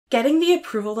Getting the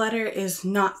approval letter is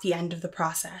not the end of the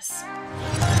process.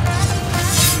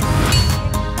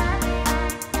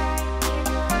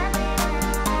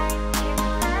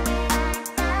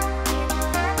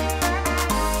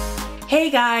 Hey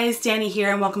guys, Dani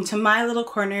here and welcome to my little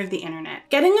corner of the internet.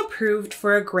 Getting approved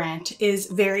for a grant is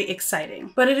very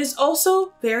exciting, but it is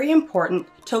also very important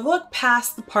to look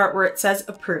past the part where it says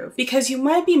approved because you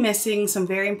might be missing some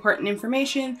very important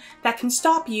information that can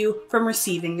stop you from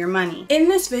receiving your money. In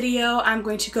this video, I'm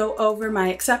going to go over my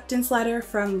acceptance letter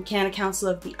from the Canada Council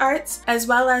of the Arts, as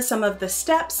well as some of the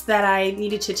steps that I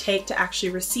needed to take to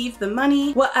actually receive the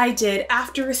money, what I did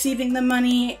after receiving the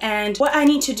money, and what I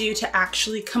need to do to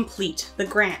actually complete the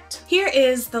grant. Here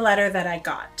is the letter that I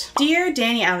got. Dear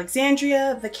Dani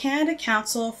Alexandria, the Canada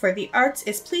Council for the Arts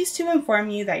is pleased to inform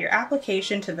you that your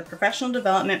application to the Professional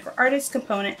Development for Artists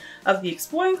component of the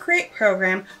Explore and Create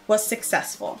program was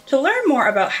successful. To learn more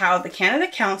about how the Canada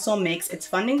Council makes its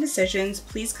funding decisions,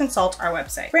 please consult our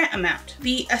website. Grant amount.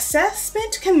 The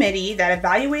assessment committee that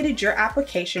evaluated your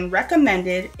application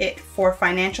recommended it for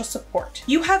financial support.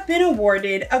 You have been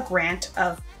awarded a grant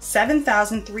of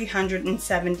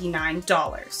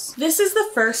 $7,379. This is the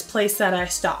first place that I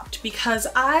stopped because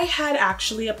I had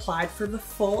actually applied for the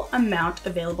full amount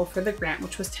available for the grant,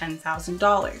 which was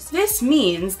 $10,000. This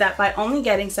means that by only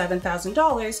getting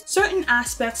 $7,000, certain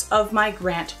aspects of my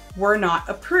grant were not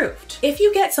approved. If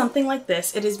you get something like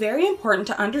this, it is very important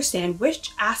to understand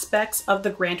which aspects of the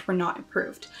grant were not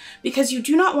approved, because you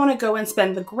do not want to go and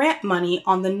spend the grant money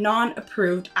on the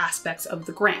non-approved aspects of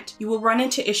the grant. You will run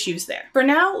into issues there. For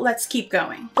now, let's keep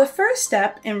going. The first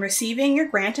step in receiving your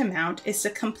grant amount is to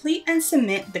complete and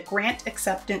submit the grant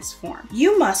acceptance form.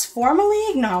 You must formally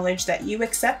acknowledge that you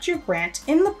accept your grant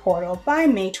in the portal by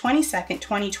May 22nd,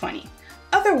 2020.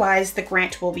 Otherwise, the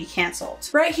grant will be canceled.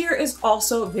 Right here is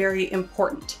also very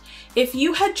important. If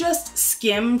you had just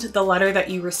skimmed the letter that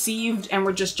you received and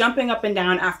were just jumping up and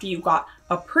down after you got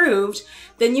approved,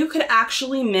 then you could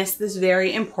actually miss this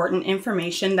very important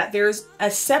information that there's a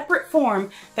separate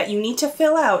form that you need to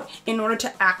fill out in order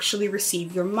to actually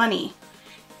receive your money.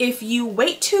 If you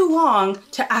wait too long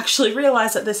to actually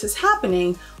realize that this is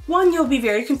happening, one, you'll be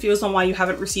very confused on why you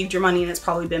haven't received your money and it's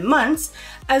probably been months,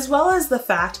 as well as the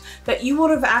fact that you would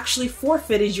have actually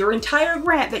forfeited your entire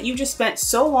grant that you just spent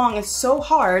so long and so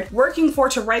hard working for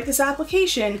to write this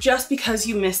application just because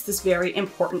you missed this very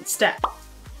important step.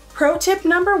 Pro tip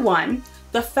number 1,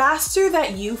 the faster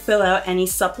that you fill out any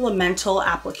supplemental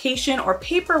application or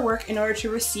paperwork in order to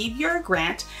receive your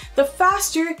grant, the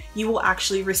faster you will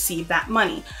actually receive that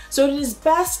money. So it is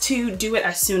best to do it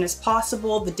as soon as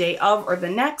possible, the day of or the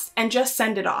next, and just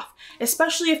send it off.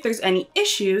 Especially if there's any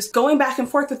issues, going back and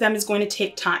forth with them is going to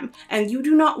take time, and you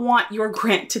do not want your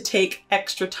grant to take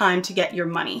extra time to get your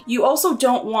money. You also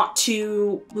don't want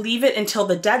to leave it until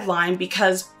the deadline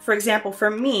because, for example, for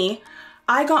me,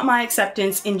 I got my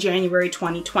acceptance in January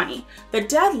 2020. The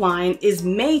deadline is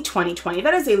May 2020.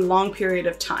 That is a long period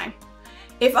of time.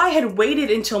 If I had waited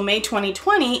until May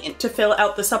 2020 to fill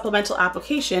out the supplemental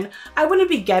application, I wouldn't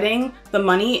be getting the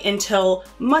money until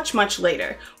much, much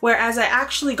later, whereas I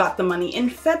actually got the money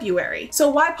in February. So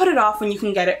why put it off when you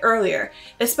can get it earlier?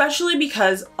 Especially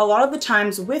because a lot of the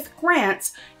times with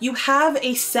grants, you have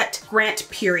a set grant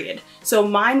period. So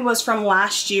mine was from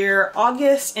last year,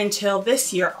 August, until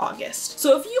this year, August.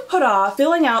 So if you put off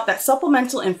filling out that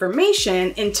supplemental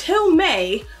information until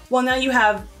May, well, now you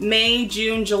have May,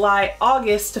 June, July,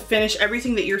 August to finish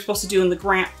everything that you're supposed to do in the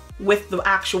grant with the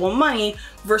actual money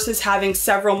versus having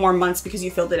several more months because you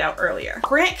filled it out earlier.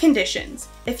 Grant conditions.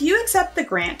 If you accept the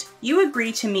grant, you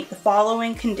agree to meet the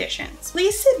following conditions.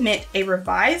 Please submit a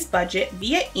revised budget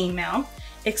via email,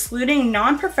 excluding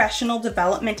non-professional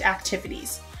development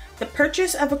activities. The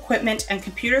purchase of equipment and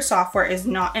computer software is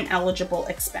not an eligible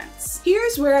expense.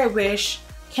 Here's where I wish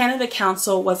Canada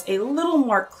Council was a little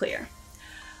more clear.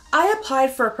 I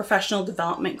applied for a professional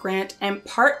development grant, and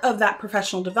part of that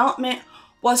professional development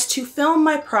was to film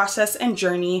my process and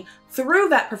journey through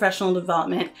that professional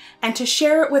development and to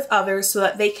share it with others so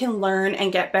that they can learn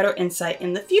and get better insight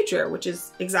in the future, which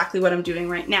is exactly what I'm doing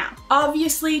right now.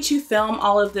 Obviously, to film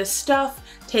all of this stuff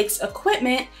takes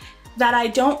equipment that I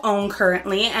don't own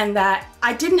currently and that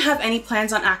I didn't have any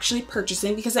plans on actually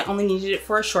purchasing because I only needed it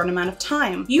for a short amount of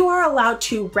time. You are allowed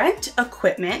to rent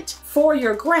equipment for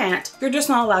your grant, you're just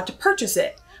not allowed to purchase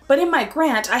it. But in my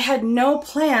grant, I had no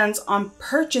plans on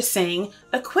purchasing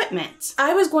equipment.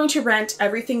 I was going to rent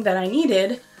everything that I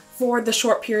needed for the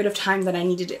short period of time that I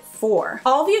needed it for.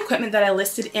 All the equipment that I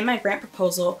listed in my grant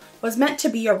proposal was meant to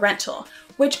be a rental,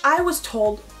 which I was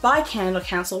told by Canada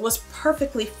Council was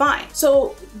perfectly fine.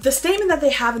 So the statement that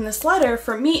they have in this letter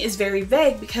for me is very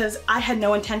vague because I had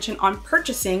no intention on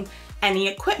purchasing any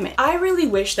equipment. I really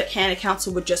wish that Canada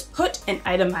Council would just put an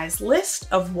itemized list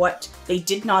of what they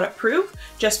did not approve,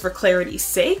 just for clarity's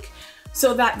sake,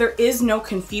 so that there is no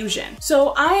confusion.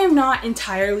 So I am not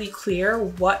entirely clear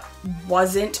what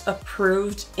wasn't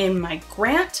approved in my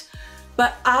grant,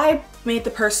 but I made the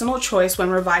personal choice when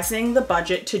revising the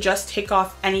budget to just take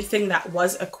off anything that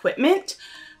was equipment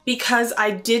because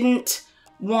I didn't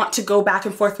want to go back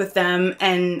and forth with them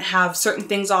and have certain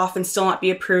things off and still not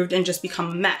be approved and just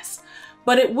become a mess.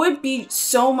 But it would be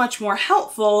so much more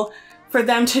helpful for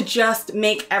them to just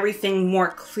make everything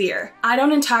more clear. I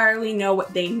don't entirely know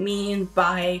what they mean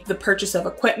by the purchase of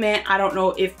equipment. I don't know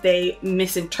if they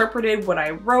misinterpreted what I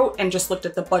wrote and just looked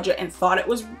at the budget and thought it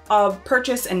was a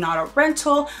purchase and not a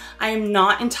rental. I am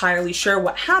not entirely sure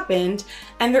what happened,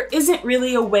 and there isn't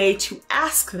really a way to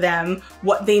ask them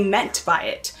what they meant by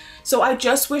it. So I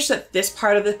just wish that this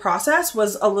part of the process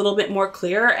was a little bit more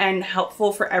clear and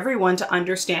helpful for everyone to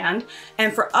understand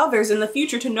and for others in the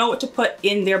future to know what to put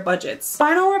in their budgets.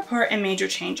 Final report and major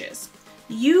changes.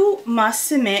 You must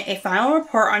submit a final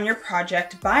report on your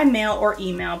project by mail or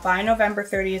email by November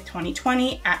 30th,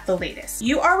 2020 at the latest.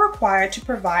 You are required to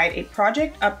provide a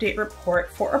project update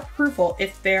report for approval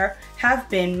if there have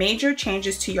been major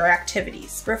changes to your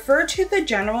activities. Refer to the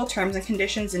general terms and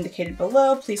conditions indicated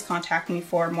below. Please contact me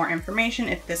for more information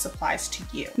if this applies to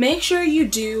you. Make sure you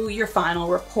do your final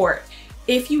report.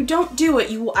 If you don't do it,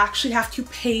 you will actually have to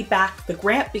pay back the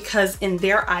grant because in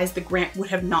their eyes, the grant would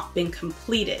have not been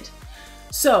completed.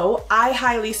 So I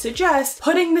highly suggest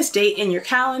putting this date in your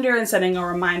calendar and setting a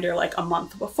reminder like a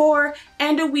month before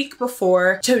and a week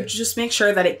before to just make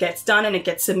sure that it gets done and it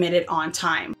gets submitted on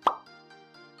time.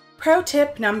 Pro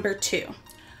tip number 2,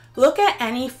 look at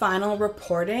any final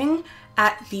reporting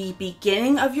at the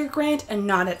beginning of your grant and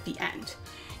not at the end.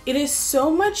 It is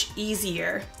so much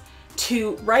easier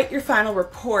to write your final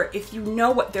report if you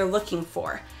know what they're looking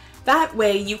for. That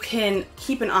way you can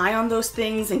keep an eye on those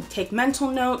things and take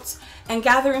mental notes and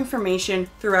gather information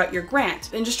throughout your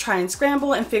grant and just try and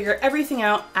scramble and figure everything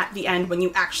out at the end when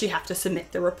you actually have to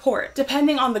submit the report.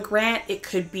 Depending on the grant, it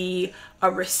could be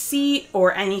a receipt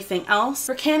or anything else.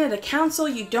 For Canada Council,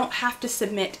 you don't have to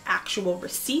submit actual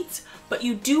receipts, but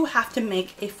you do have to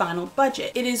make a final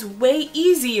budget. It is way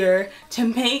easier to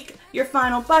make your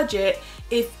final budget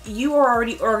if you are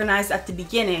already organized at the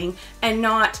beginning and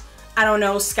not, I don't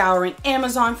know, scouring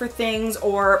Amazon for things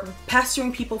or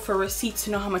pestering people for receipts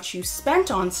to know how much you spent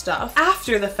on stuff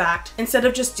after the fact, instead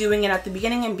of just doing it at the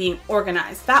beginning and being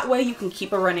organized. That way you can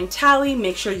keep a running tally,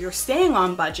 make sure you're staying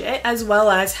on budget, as well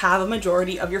as have a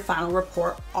majority of your final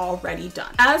report already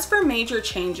done. As for major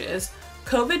changes,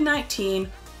 COVID-19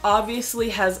 obviously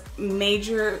has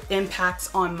major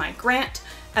impacts on my grant,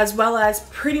 as well as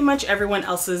pretty much everyone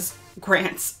else's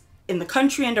grants in the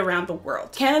country and around the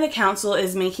world. Canada Council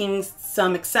is making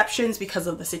some exceptions because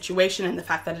of the situation and the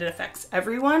fact that it affects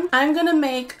everyone. I'm gonna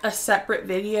make a separate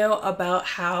video about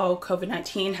how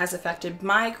COVID-19 has affected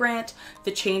my grant,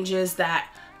 the changes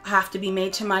that have to be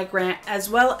made to my grant, as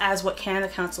well as what Canada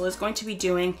Council is going to be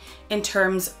doing in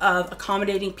terms of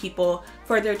accommodating people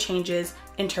for their changes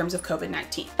in terms of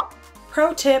COVID-19.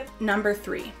 Pro tip number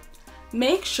 3.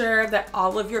 Make sure that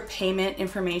all of your payment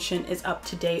information is up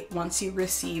to date once you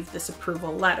receive this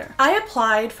approval letter. I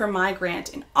applied for my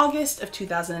grant in August of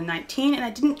 2019 and I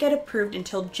didn't get approved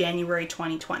until January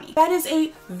 2020. That is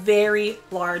a very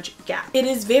large gap. It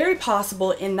is very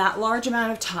possible in that large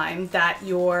amount of time that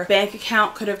your bank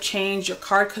account could have changed, your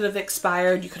card could have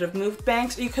expired, you could have moved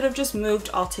banks, or you could have just moved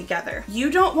altogether.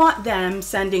 You don't want them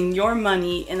sending your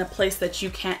money in a place that you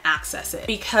can't access it,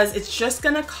 because it's just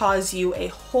gonna cause you a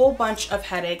whole bunch of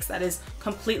headaches that is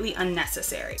completely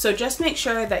unnecessary. So just make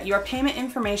sure that your payment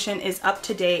information is up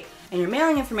to date and your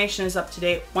mailing information is up to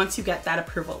date once you get that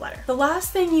approval letter. The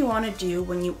last thing you want to do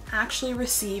when you actually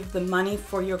receive the money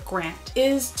for your grant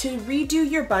is to redo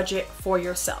your budget for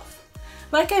yourself.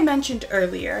 Like I mentioned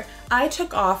earlier, I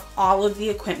took off all of the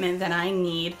equipment that I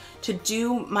need to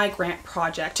do my grant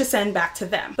project to send back to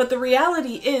them. But the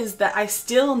reality is that I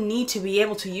still need to be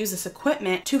able to use this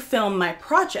equipment to film my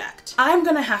project. I'm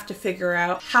gonna have to figure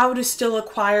out how to still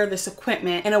acquire this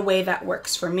equipment in a way that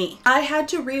works for me. I had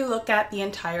to relook at the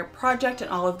entire project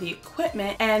and all of the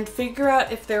equipment and figure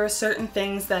out if there were certain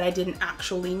things that I didn't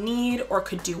actually need or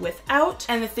could do without,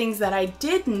 and the things that I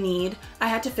did need, I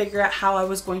had to figure out how I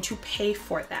was going to pay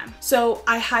for them. So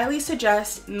I highly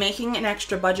suggest making an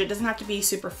extra budget. It doesn't have to be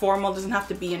super formal normal, it doesn't have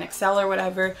to be in Excel or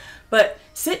whatever, but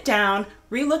sit down,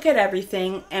 relook at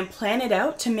everything, and plan it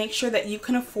out to make sure that you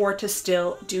can afford to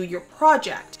still do your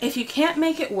project. If you can't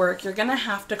make it work, you're gonna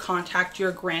have to contact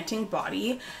your granting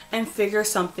body and figure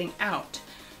something out.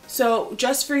 So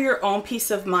just for your own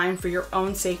peace of mind, for your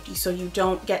own safety, so you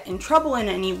don't get in trouble in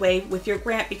any way with your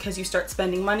grant because you start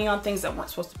spending money on things that weren't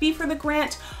supposed to be for the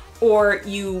grant, or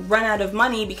you run out of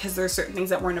money because there are certain things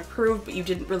that weren't approved but you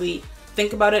didn't really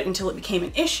think about it until it became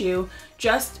an issue,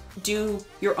 just do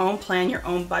your own plan, your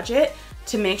own budget,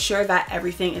 to make sure that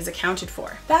everything is accounted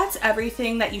for. That's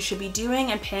everything that you should be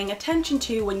doing and paying attention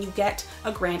to when you get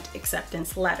a grant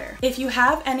acceptance letter. If you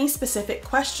have any specific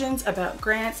questions about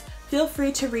grants, feel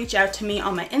free to reach out to me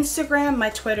on my Instagram, my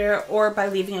Twitter, or by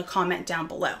leaving a comment down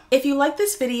below. If you liked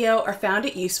this video or found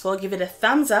it useful, give it a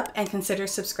thumbs up and consider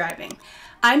subscribing.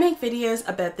 I make videos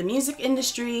about the music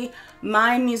industry,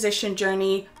 my musician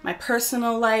journey, my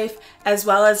personal life, as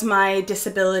well as my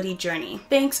disability journey.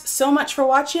 Thanks so much for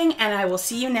watching, and I will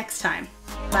see you next time.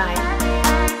 Bye.